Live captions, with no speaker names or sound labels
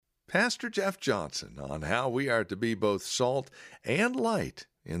Pastor Jeff Johnson on how we are to be both salt and light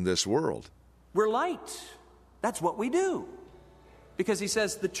in this world. We're light. That's what we do. Because he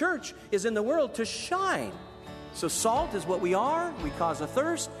says the church is in the world to shine. So salt is what we are. We cause a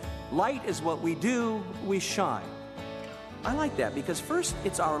thirst. Light is what we do. We shine. I like that because first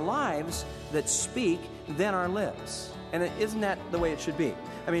it's our lives that speak, then our lips. And isn't that the way it should be?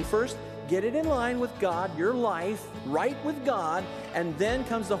 I mean, first, get it in line with God, your life, right with God, and then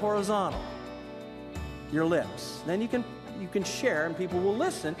comes the horizontal, your lips. Then you can share and people will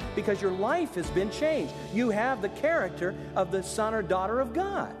listen because your life has been changed. You have the character of the son or daughter of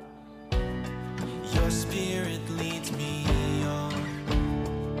God. Your spirit leads me on,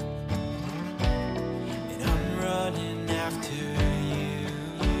 and I'm running after you.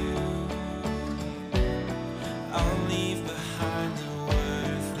 I'll leave behind the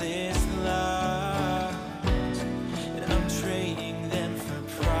worthless lies, and I'm trading them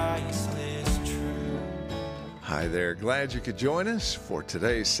for priceless truth. Hi there, glad you could join us for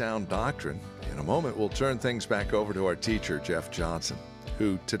today's Sound Doctrine. In a moment, we'll turn things back over to our teacher, Jeff Johnson,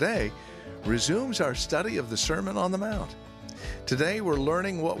 who today resumes our study of the Sermon on the Mount. Today, we're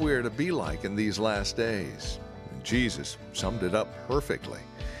learning what we are to be like in these last days. And Jesus summed it up perfectly.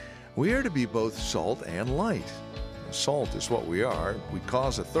 We are to be both salt and light. Salt is what we are. We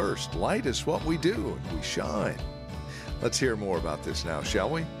cause a thirst. Light is what we do, and we shine. Let's hear more about this now, shall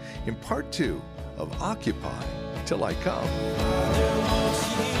we? In part 2 of Occupy Till I Come. Father, won't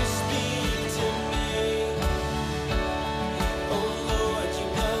you speak to me? Oh Lord, you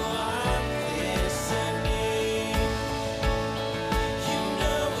know I'm listening. You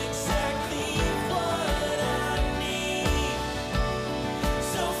know exactly what I need.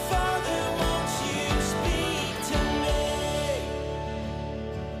 So Father, won't you speak to me?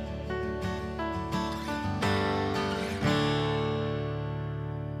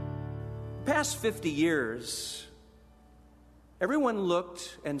 Past 50 years, everyone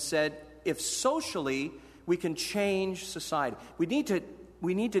looked and said, if socially we can change society, we need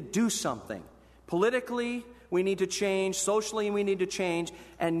to do something. Politically, we need to change. Socially, we need to change.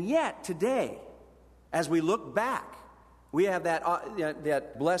 And yet, today, as we look back, we have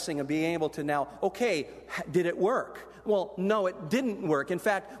that blessing of being able to now, okay, did it work? Well, no, it didn't work. In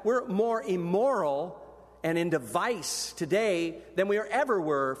fact, we're more immoral and into vice today than we ever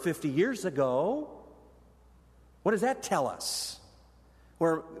were 50 years ago. What does that tell us?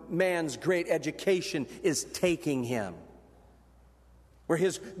 Where man's great education is taking him. Where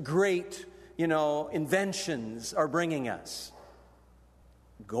his great, inventions are bringing us.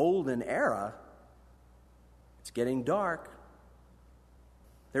 Golden era. It's getting dark.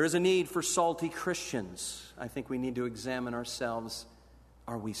 There is a need for salty Christians. I think we need to examine ourselves.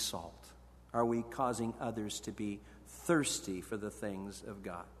 Are we salt? Are we causing others to be thirsty for the things of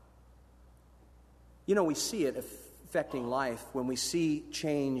God? We see it affecting life when we see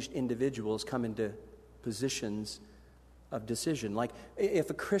changed individuals come into positions of decision. Like if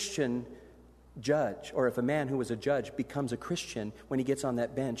a Christian judge, or if a man who was a judge becomes a Christian, when he gets on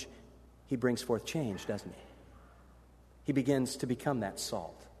that bench, he brings forth change, doesn't he? He begins to become that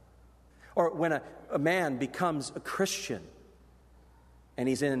salt. Or when a man becomes a Christian and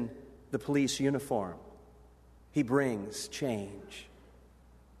he's in the police uniform, he brings change.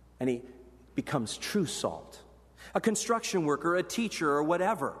 And he becomes true salt. A construction worker, a teacher, or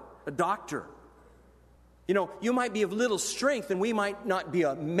whatever, a doctor. You might be of little strength and we might not be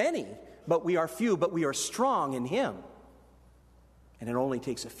many, but we are few, but we are strong in Him. And it only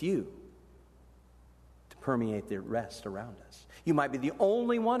takes a few to permeate the rest around us. You might be the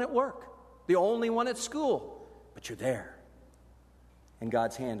only one at work, the only one at school, but you're there. And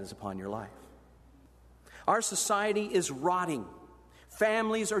God's hand is upon your life. Our society is rotting.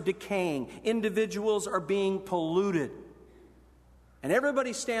 Families are decaying. Individuals are being polluted. And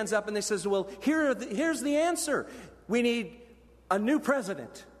everybody stands up and they says, well, here's the answer. We need a new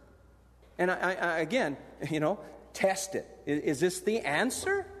president. And I again, test it. Is this the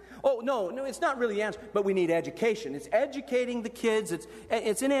answer? Oh, no, it's not really the answer. But we need education. It's educating the kids.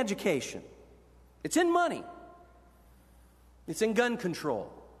 It's in education. It's in money. It's in gun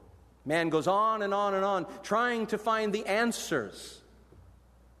control. Man goes on and on and on, trying to find the answers.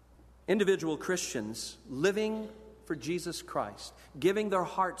 Individual Christians living for Jesus Christ, giving their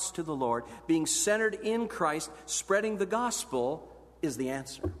hearts to the Lord, being centered in Christ, spreading the gospel is the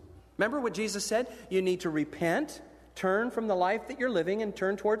answer. Remember what Jesus said? You need to repent, turn from the life that you're living and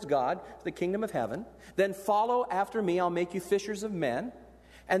turn towards God, the kingdom of heaven. Then follow after me. I'll make you fishers of men.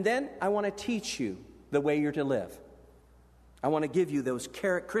 And then I want to teach you the way you're to live. I want to give you those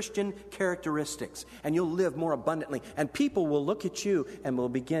Christian characteristics, and you'll live more abundantly. And people will look at you and will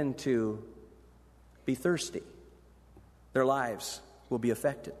begin to be thirsty. Their lives will be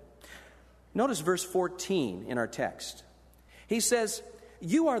affected. Notice verse 14 in our text. He says,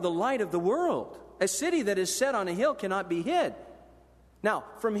 "You are the light of the world. A city that is set on a hill cannot be hid." Now,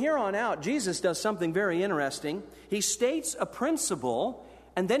 from here on out, Jesus does something very interesting. He states a principle,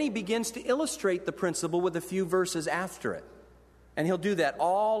 and then he begins to illustrate the principle with a few verses after it. And he'll do that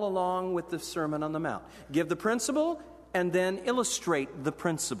all along with the Sermon on the Mount. Give the principle and then illustrate the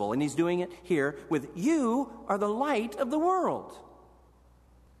principle. And he's doing it here with, "You are the light of the world."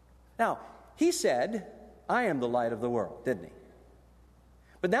 Now, he said, "I am the light of the world," didn't he?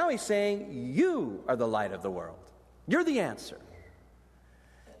 But now he's saying, "You are the light of the world. You're the answer."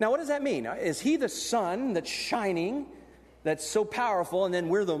 Now, what does that mean? Is he the sun that's shining, that's so powerful, and then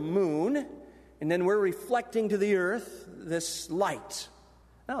we're the moon, and then we're reflecting to the earth this light?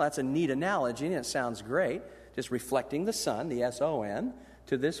 Now, that's a neat analogy, and it sounds great, just reflecting the sun, the S-O-N,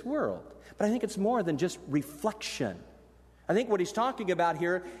 to this world. But I think it's more than just reflection. I think what he's talking about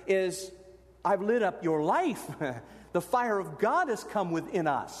here is, I've lit up your life. The fire of God has come within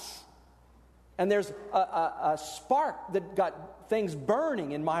us. And there's a spark that got things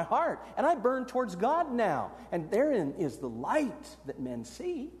burning in my heart. And I burn towards God now. And therein is the light that men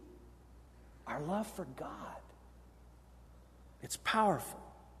see. Our love for God. It's powerful.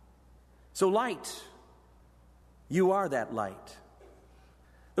 So light. You are that light.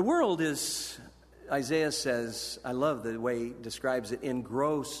 The world is, Isaiah says, I love the way he describes it, in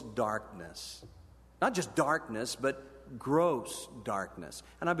gross darkness. Not just darkness, but gross darkness.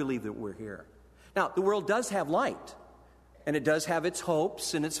 And I believe that we're here. Now, the world does have light, and it does have its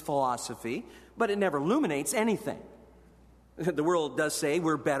hopes and its philosophy, but it never illuminates anything. The world does say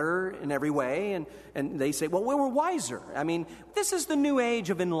we're better in every way, and they say, well, we're wiser. I mean, this is the new age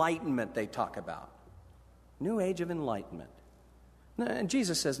of enlightenment they talk about. New age of enlightenment. And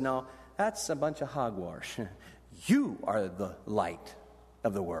Jesus says, no, that's a bunch of hogwash. You are the light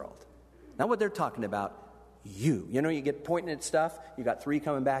of the world. Not what they're talking about, you. You know, you get pointing at stuff, you got three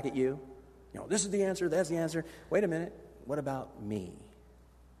coming back at you. You know, this is the answer, that's the answer. Wait a minute, what about me?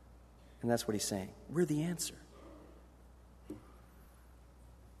 And that's what he's saying. We're the answer.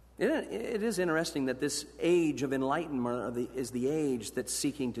 It is interesting that this age of enlightenment is the age that's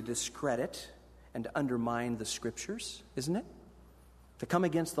seeking to discredit and to undermine the Scriptures, isn't it? To come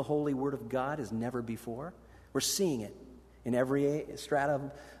against the holy Word of God as never before. We're seeing it in every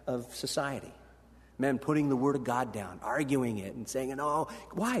strata of society. Men putting the Word of God down, arguing it, and saying, no,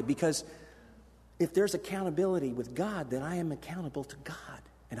 why? Because if there's accountability with God, then I am accountable to God,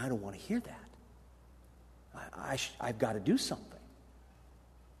 and I don't want to hear that. I've got to do something.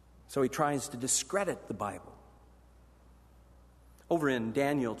 So he tries to discredit the Bible. Over in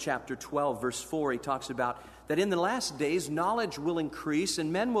Daniel chapter 12, verse 4, he talks about that in the last days, knowledge will increase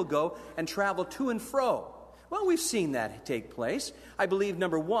and men will go and travel to and fro. Well, we've seen that take place. I believe,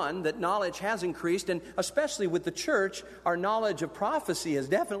 number one, that knowledge has increased, and especially with the church, our knowledge of prophecy has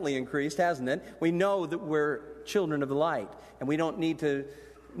definitely increased, hasn't it? We know that we're children of the light, and we don't need to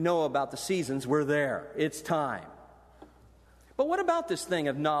know about the seasons. We're there. It's time. But what about this thing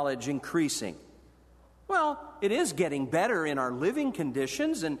of knowledge increasing? Well, it is getting better in our living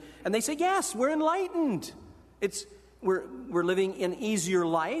conditions, and they say, yes, we're enlightened. We're living an easier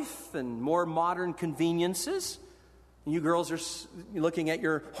life and more modern conveniences. You girls are looking at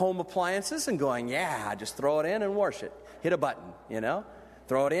your home appliances and going, yeah, just throw it in and wash it. Hit a button, you know.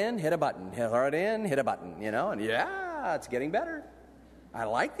 Throw it in, hit a button. Throw it in, hit a button, you know. And yeah, it's getting better. I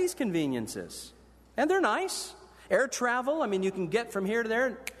like these conveniences. And they're nice. Air travel, I mean, you can get from here to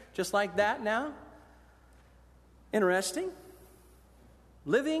there just like that now. Interesting.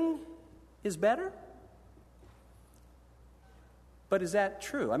 Living is better. But is that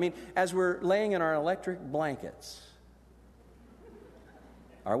true? I mean, as we're laying in our electric blankets,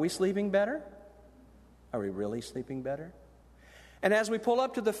 are we sleeping better? Are we really sleeping better? And as we pull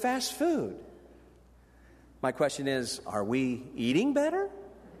up to the fast food, my question is, are we eating better?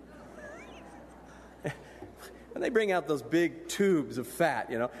 And they bring out those big tubes of fat,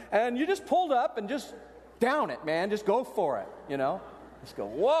 you know, and you just pulled up and just down it, man. Just go for it, you know. Just go,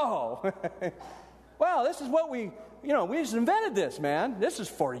 whoa. Wow, this is what we just invented this, man. This is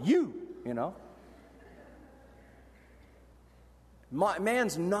for you, you know.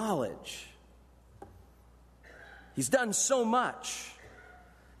 Man's knowledge. He's done so much.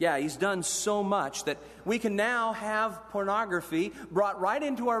 Yeah, he's done so much that we can now have pornography brought right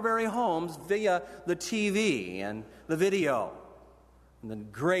into our very homes via the TV and the video and the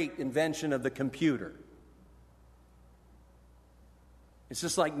great invention of the computer. It's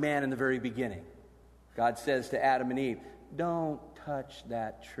just like man in the very beginning. God says to Adam and Eve, don't touch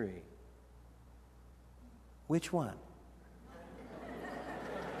that tree. Which one?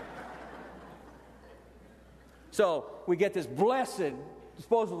 So we get this blessed,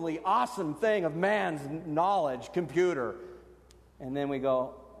 supposedly awesome thing of man's knowledge, computer. And then we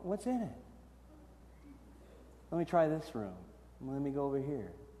go, what's in it? Let me try this room. Let me go over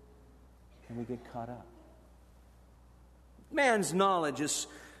here. And we get caught up. Man's knowledge is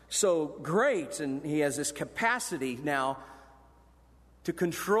so great, and he has this capacity now to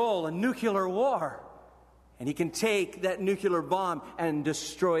control a nuclear war. And he can take that nuclear bomb and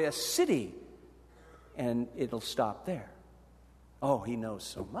destroy a city, and it'll stop there. Oh, he knows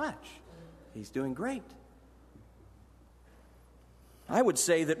so much. He's doing great. I would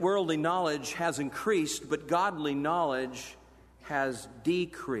say that worldly knowledge has increased, but godly knowledge has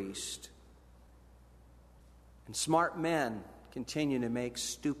decreased. And smart men continue to make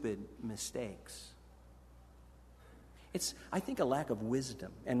stupid mistakes. It's, I think, a lack of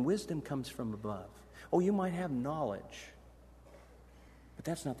wisdom, and wisdom comes from above. Oh, you might have knowledge, but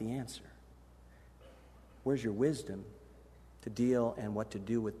that's not the answer. Where's your wisdom to deal and what to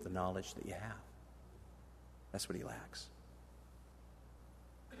do with the knowledge that you have? That's what he lacks.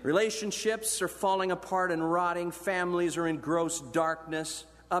 Relationships are falling apart and rotting. Families are in gross darkness,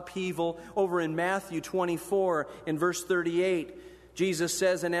 upheaval. Over in Matthew 24, in verse 38, Jesus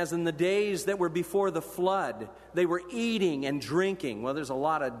says, and as in the days that were before the flood, they were eating and drinking. Well, there's a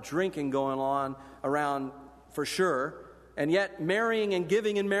lot of drinking going on around for sure. And yet marrying and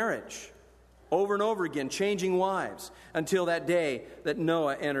giving in marriage. Over and over again, changing wives. Until that day that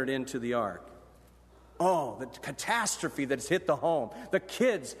Noah entered into the ark. Oh, the catastrophe that has hit the home. The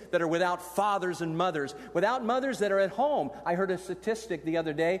kids that are without fathers and mothers. Without mothers that are at home. I heard a statistic the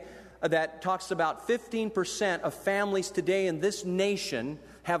other day that talks about 15% of families today in this nation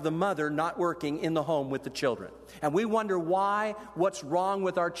have the mother not working in the home with the children. And we wonder why, what's wrong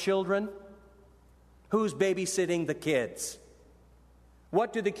with our children? Who's babysitting the kids?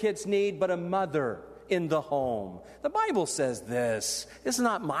 What do the kids need but a mother in the home? The Bible says this. This is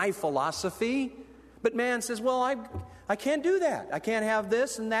not my philosophy. But man says, well, I can't do that. I can't have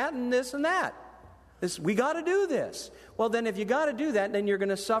this and that and this and that. We got to do this. Well, then if you got to do that, then you're going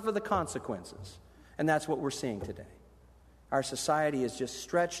to suffer the consequences. And that's what we're seeing today. Our society is just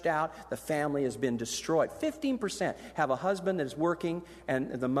stretched out. The family has been destroyed. 15% have a husband that is working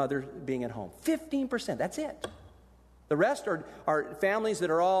and the mother being at home. 15%, that's it. The rest are families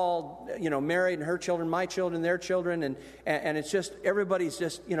that are all, married, and her children, my children, their children, and it's just, everybody's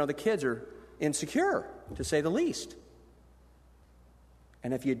just, the kids are insecure, to say the least.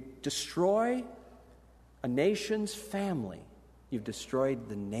 And if you destroy a nation's family, you've destroyed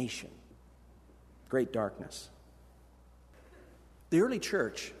the nation. Great darkness. The early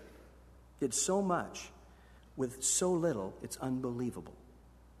church did so much with so little, it's unbelievable.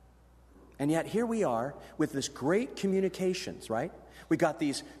 And yet here we are with this great communications, right? We got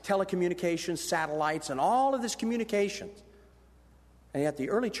these telecommunications, satellites, and all of this communications. And yet the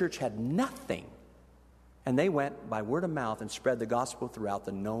early church had nothing. And they went by word of mouth and spread the gospel throughout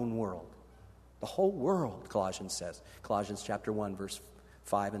the known world. The whole world, Colossians says. Colossians chapter 1, verse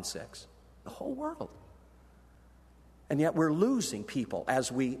 5 and 6. The whole world. And yet we're losing people.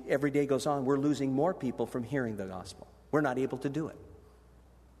 As every day goes on, we're losing more people from hearing the gospel. We're not able to do it.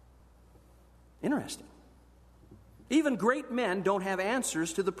 Interesting. Even great men don't have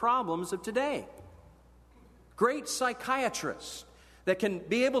answers to the problems of today. Great psychiatrists that can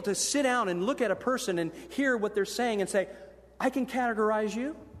be able to sit down and look at a person and hear what they're saying and say, I can categorize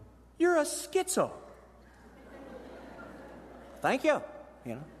you. You're a schizo. Thank you.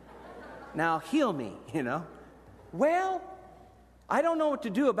 Now heal me, Well, I don't know what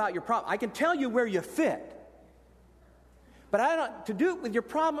to do about your problem. I can tell you where you fit. But I don't to do it with your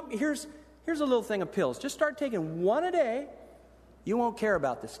problem. Here's a little thing of pills. Just start taking one a day. You won't care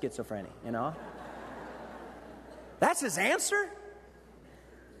about the schizophrenia, That's his answer?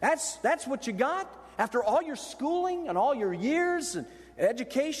 That's what you got? After all your schooling and all your years and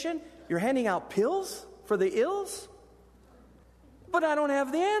education, you're handing out pills for the ills? But I don't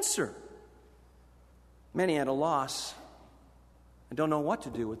have the answer. Many at a loss and don't know what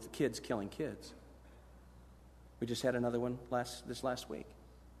to do with the kids killing kids. We just had another one this last week.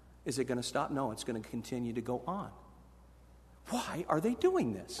 Is it going to stop? No, it's going to continue to go on. Why are they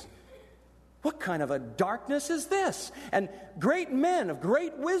doing this? What kind of a darkness is this? And great men of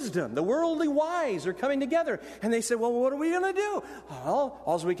great wisdom, the worldly wise, are coming together. And they say, well, what are we going to do? Well,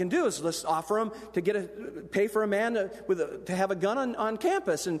 all we can do is let's offer them to pay for a man to have a gun on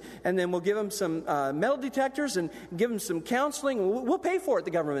campus. And then we'll give him some metal detectors and give him some counseling. We'll pay for it,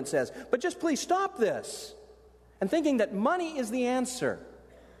 the government says. But just please stop this. And thinking that money is the answer.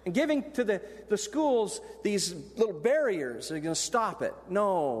 And giving to the schools these little barriers that are going to stop it.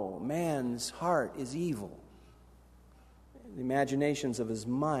 No, man's heart is evil. The imaginations of his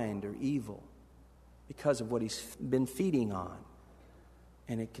mind are evil because of what he's been feeding on.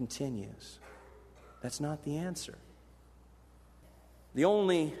 And it continues. That's not the answer. The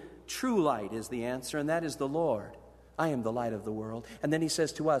only true light is the answer, and that is the Lord. I am the light of the world. And then he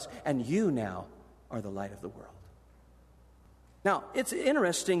says to us, and you now are the light of the world. Now, it's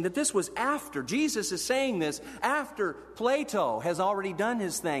interesting that this was after, Jesus is saying this after Plato has already done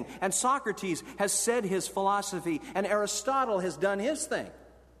his thing, and Socrates has said his philosophy, and Aristotle has done his thing.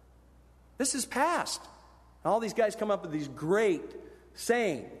 This is past. All these guys come up with these great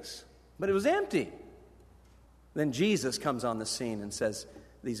sayings, but it was empty. Then Jesus comes on the scene and says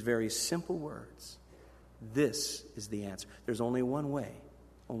these very simple words. This is the answer. There's only one way,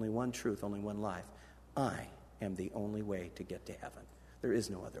 only one truth, only one life. I am the only way to get to heaven. There is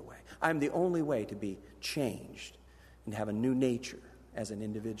no other way. I'm the only way to be changed and have a new nature as an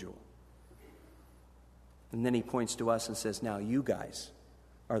individual. And then he points to us and says, now you guys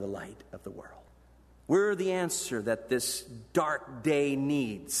are the light of the world. We're the answer that this dark day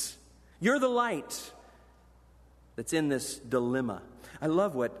needs. You're the light that's in this dilemma. I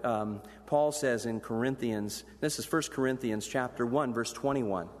love what Paul says in Corinthians. This is 1 Corinthians chapter 1, verse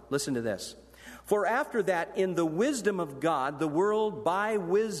 21. Listen to this. For after that, in the wisdom of God, the world by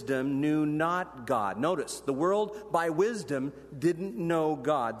wisdom knew not God. Notice, the world by wisdom didn't know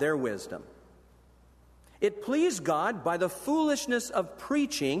God, their wisdom. It pleased God by the foolishness of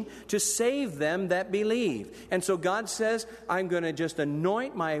preaching to save them that believe. And so God says, I'm going to just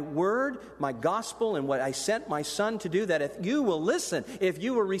anoint my word, my gospel, and what I sent my son to do, that if you will listen, if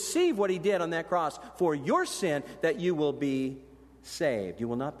you will receive what he did on that cross for your sin, that you will be saved. You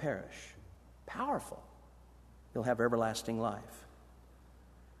will not perish. Powerful. You'll have everlasting life.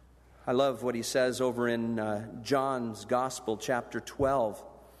 I love what he says over in John's Gospel, chapter 12.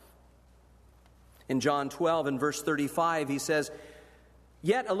 In John 12 and verse 35, he says,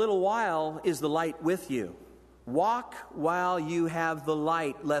 Yet a little while is the light with you. Walk while you have the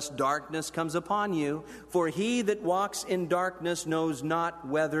light, lest darkness comes upon you. For he that walks in darkness knows not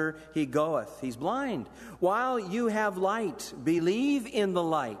whither he goeth. He's blind. While you have light, believe in the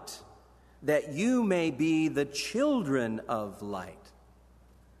light, that you may be the children of light.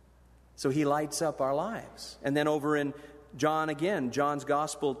 So he lights up our lives. And then over in John again, John's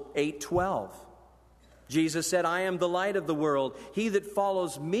Gospel 8:12. Jesus said, I am the light of the world. He that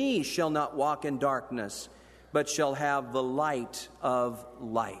follows me shall not walk in darkness, but shall have the light of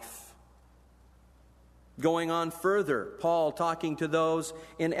life. Going on further, Paul talking to those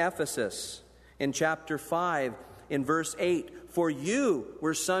in Ephesus in chapter 5, in verse 8, For you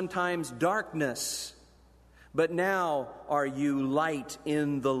were sometimes darkness, but now are you light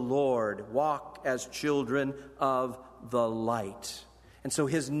in the Lord. Walk as children of the light. And so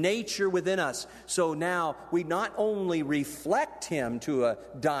his nature within us. So now we not only reflect him to a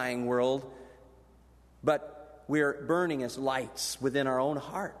dying world, but we're burning as lights within our own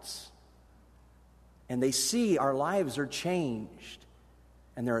hearts. And they see our lives are changed.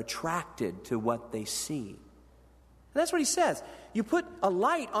 And they're attracted to what they see. And that's what he says. You put a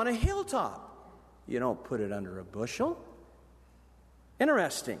light on a hilltop. You don't put it under a bushel.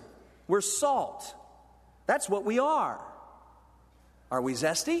 Interesting. We're salt. That's what we are. Are we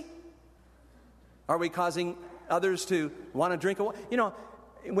zesty? Are we causing others to want to drink? You know,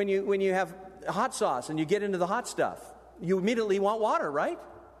 when you have hot sauce and you get into the hot stuff, you immediately want water, right?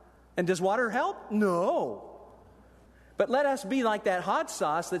 And does water help? No. But let us be like that hot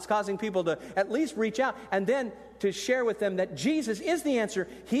sauce that's causing people to at least reach out and then to share with them that Jesus is the answer.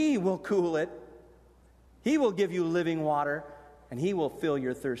 He will cool it. He will give you living water, and He will fill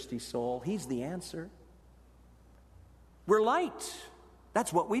your thirsty soul. He's the answer. We're light.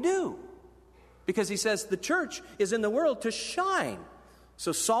 That's what we do. Because he says the church is in the world to shine.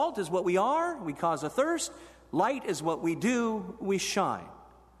 So salt is what we are. We cause a thirst. Light is what we do. We shine.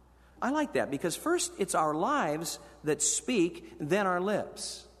 I like that because first it's our lives that speak, then our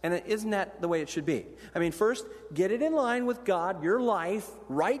lips. And isn't that the way it should be? I mean, first, get it in line with God, your life,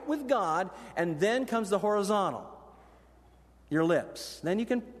 right with God, and then comes the horizontal. your lips. Then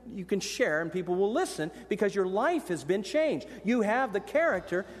you can share and people will listen because your life has been changed. You have the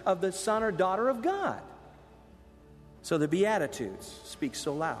character of the son or daughter of God. So the Beatitudes speak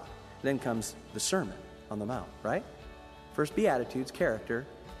so loud. Then comes the Sermon on the Mount, right? First Beatitudes, character,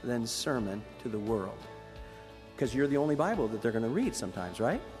 then sermon to the world. Because you're the only Bible that they're going to read sometimes,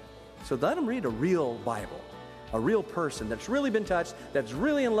 right? So let them read a real Bible, a real person that's really been touched, that's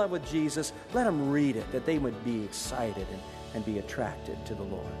really in love with Jesus. Let them read it, that they would be excited and be attracted to the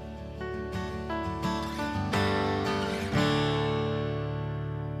Lord.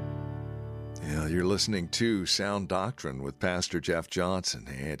 Yeah, you're listening to Sound Doctrine with Pastor Jeff Johnson,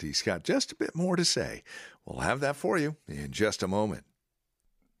 and he's got just a bit more to say. We'll have that for you in just a moment.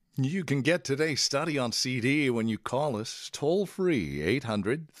 You can get today's study on CD when you call us toll-free,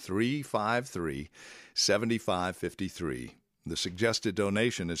 800-353-7553. The suggested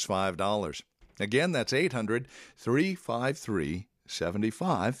donation is $5. Again, that's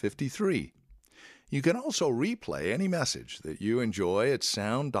 800-353-7553. You can also replay any message that you enjoy at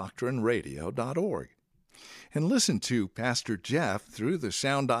sounddoctrineradio.org. And listen to Pastor Jeff through the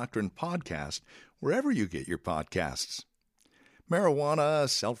Sound Doctrine podcast wherever you get your podcasts. Marijuana,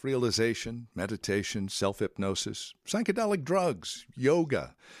 self-realization, meditation, self-hypnosis, psychedelic drugs,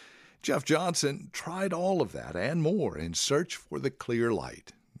 yoga. Jeff Johnson tried all of that and more in search for the clear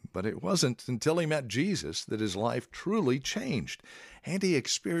light. But it wasn't until he met Jesus that his life truly changed, and he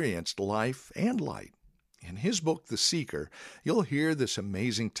experienced life and light. In his book, The Seeker, you'll hear this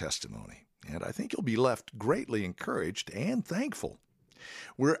amazing testimony, and I think you'll be left greatly encouraged and thankful.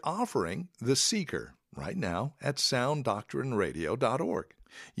 We're offering The Seeker right now at sounddoctrineradio.org.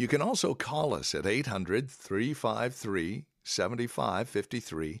 You can also call us at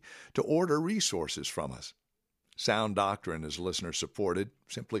 800-353-7553 to order resources from us. Sound Doctrine is listener-supported.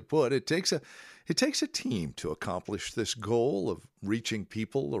 Simply put, it takes a team to accomplish this goal of reaching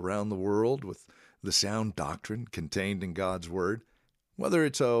people around the world with the sound doctrine contained in God's Word. Whether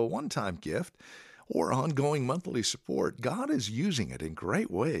it's a one-time gift or ongoing monthly support, God is using it in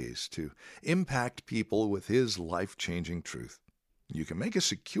great ways to impact people with His life-changing truth. You can make a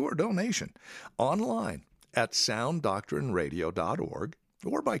secure donation online at sounddoctrineradio.org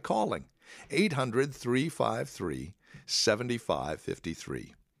or by calling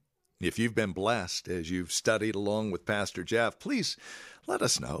 800-353-7553. If you've been blessed as you've studied along with Pastor Jeff, please let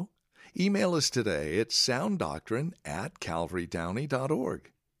us know. Email us today at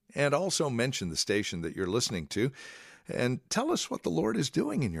sounddoctrine@calvarydowney.org. And also mention the station that you're listening to and tell us what the Lord is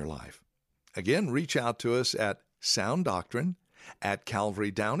doing in your life. Again, reach out to us at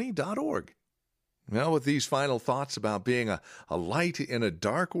sounddoctrine@calvarydowney.org. Well, with these final thoughts about being a light in a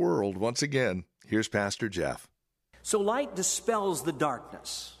dark world, once again, here's Pastor Jeff. So light dispels the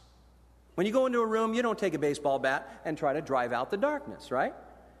darkness. When you go into a room, you don't take a baseball bat and try to drive out the darkness, right?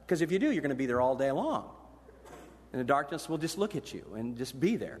 Because if you do, you're going to be there all day long. And the darkness will just look at you and just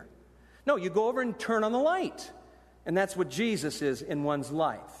be there. No, you go over and turn on the light. And that's what Jesus is in one's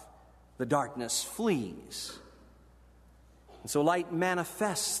life. The darkness flees. And so light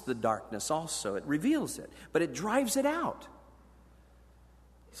manifests the darkness also. It reveals it, but it drives it out.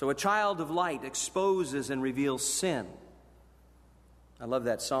 So a child of light exposes and reveals sin. I love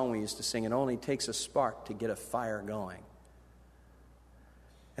that song we used to sing. It only takes a spark to get a fire going.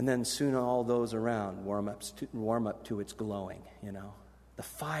 And then soon all those around warm up to its glowing, The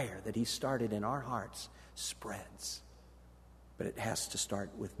fire that He started in our hearts spreads. But it has to start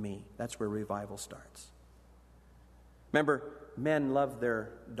with me. That's where revival starts. Remember, men love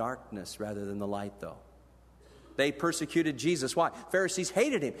their darkness rather than the light, though. They persecuted Jesus. Why? Pharisees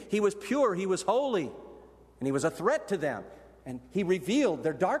hated Him. He was pure. He was holy. And He was a threat to them. And He revealed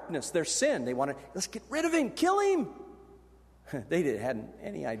their darkness, their sin. They wanted, let's get rid of Him. Kill Him. They hadn't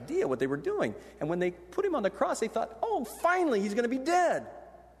any idea what they were doing. And when they put Him on the cross, they thought, oh, finally, He's going to be dead.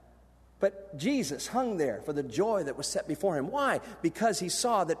 But Jesus hung there for the joy that was set before Him. Why? Because He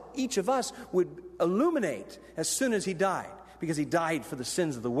saw that each of us would illuminate as soon as He died. Because He died for the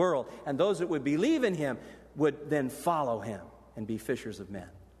sins of the world. And those that would believe in Him would then follow Him and be fishers of men.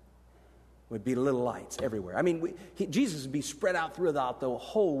 Would be little lights everywhere. I mean, Jesus would be spread out throughout the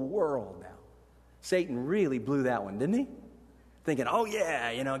whole world now. Satan really blew that one, didn't he? Thinking, oh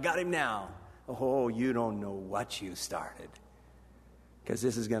yeah, got him now. Oh, you don't know what you started. Because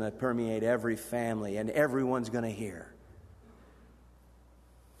this is going to permeate every family and everyone's going to hear.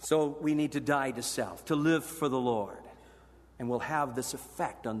 So we need to die to self, to live for the Lord. And we'll have this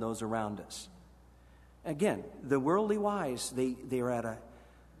effect on those around us. Again, the worldly wise, they are at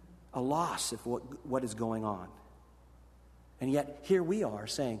a loss of what is going on. And yet, here we are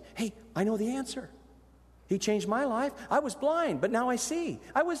saying, hey, I know the answer. He changed my life. I was blind, but now I see.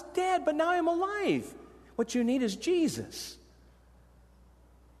 I was dead, but now I'm alive. What you need is Jesus.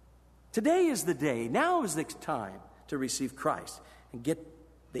 Today is the day. Now is the time to receive Christ and get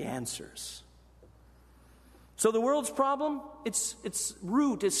the answers. So the world's problem, its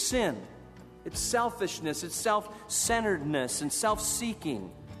root is sin. It's selfishness, it's self-centeredness and self-seeking.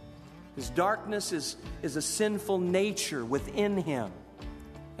 His darkness is a sinful nature within him.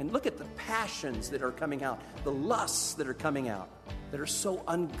 And look at the passions that are coming out, the lusts that are coming out, that are so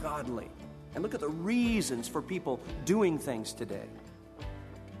ungodly. And look at the reasons for people doing things today.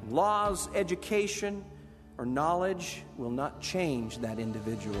 Laws, education, or knowledge will not change that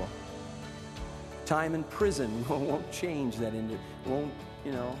individual. Time in prison won't change that individual,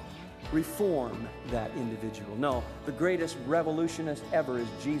 won't, reform that individual. No, the greatest revolutionist ever is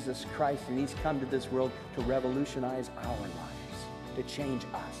Jesus Christ, and he's come to this world to revolutionize our lives, to change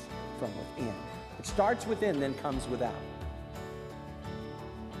us from within. It starts within, then comes without.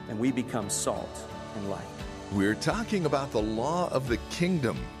 And we become salt and light. We're talking about the law of the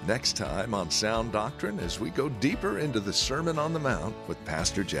kingdom next time on Sound Doctrine as we go deeper into the Sermon on the Mount with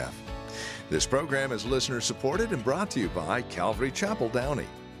Pastor Jeff. This program is listener supported and brought to you by Calvary Chapel, Downey.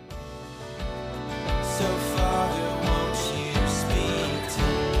 So Father,